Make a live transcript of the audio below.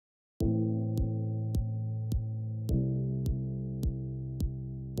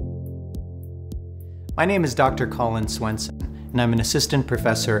My name is Dr. Colin Swenson, and I'm an assistant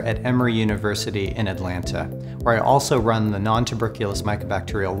professor at Emory University in Atlanta, where I also run the Nontuberculous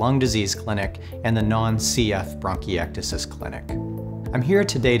mycobacterial lung disease clinic and the non-CF bronchiectasis clinic. I'm here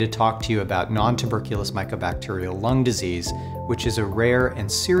today to talk to you about nontuberculous mycobacterial lung disease, which is a rare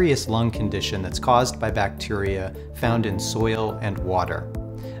and serious lung condition that's caused by bacteria found in soil and water.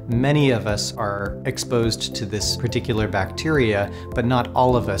 Many of us are exposed to this particular bacteria, but not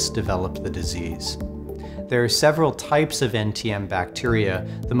all of us develop the disease. There are several types of NTM bacteria.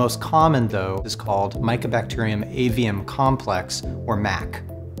 The most common, though, is called Mycobacterium avium complex, or MAC.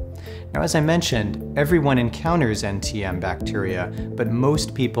 Now, as I mentioned, everyone encounters NTM bacteria, but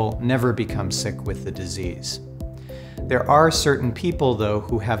most people never become sick with the disease. There are certain people, though,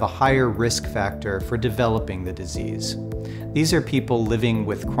 who have a higher risk factor for developing the disease. These are people living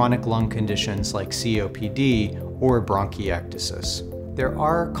with chronic lung conditions like COPD or bronchiectasis. There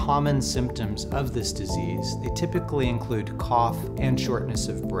are common symptoms of this disease. They typically include cough and shortness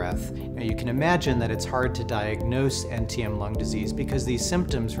of breath. Now, you can imagine that it's hard to diagnose NTM lung disease because these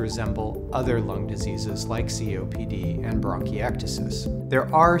symptoms resemble other lung diseases like COPD and bronchiectasis. There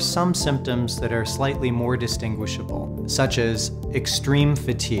are some symptoms that are slightly more distinguishable, such as extreme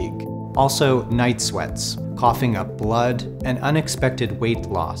fatigue, also night sweats, coughing up blood, and unexpected weight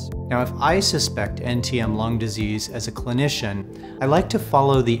loss. Now, if I suspect NTM lung disease as a clinician, I like to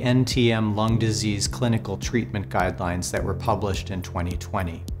follow the NTM lung disease clinical treatment guidelines that were published in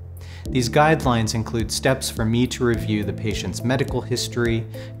 2020. These guidelines include steps for me to review the patient's medical history,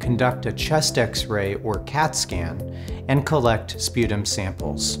 conduct a chest X-ray or CAT scan, and collect sputum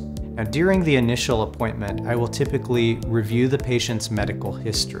samples. Now, during the initial appointment, I will typically review the patient's medical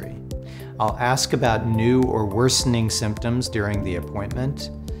history. I'll ask about new or worsening symptoms during the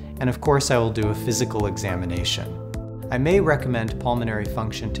appointment, and of course I will do a physical examination. I may recommend pulmonary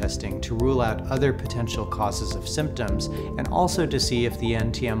function testing to rule out other potential causes of symptoms and also to see if the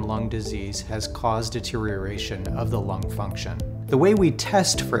NTM lung disease has caused deterioration of the lung function. The way we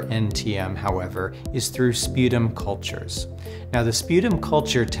test for NTM, however, is through sputum cultures. Now, the sputum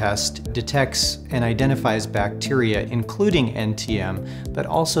culture test detects and identifies bacteria, including NTM, but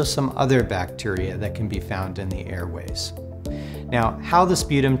also some other bacteria that can be found in the airways. Now, how the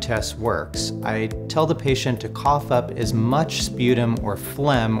sputum test works, I tell the patient to cough up as much sputum or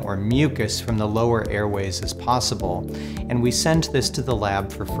phlegm or mucus from the lower airways as possible, and we send this to the lab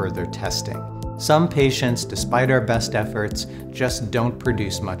for further testing. Some patients, despite our best efforts, just don't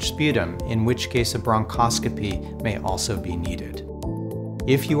produce much sputum, in which case a bronchoscopy may also be needed.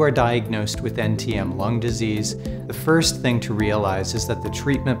 If you are diagnosed with NTM lung disease, the first thing to realize is that the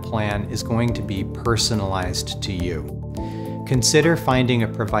treatment plan is going to be personalized to you. Consider finding a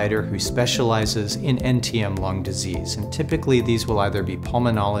provider who specializes in NTM lung disease, and typically these will either be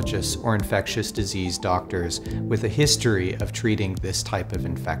pulmonologists or infectious disease doctors with a history of treating this type of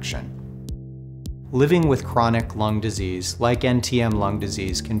infection. Living with chronic lung disease, like NTM lung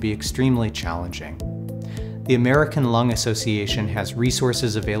disease, can be extremely challenging. The American Lung Association has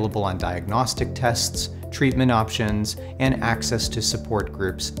resources available on diagnostic tests, treatment options, and access to support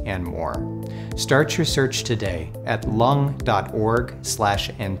groups and more. Start your search today at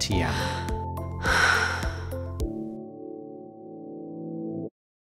lung.org/NTM.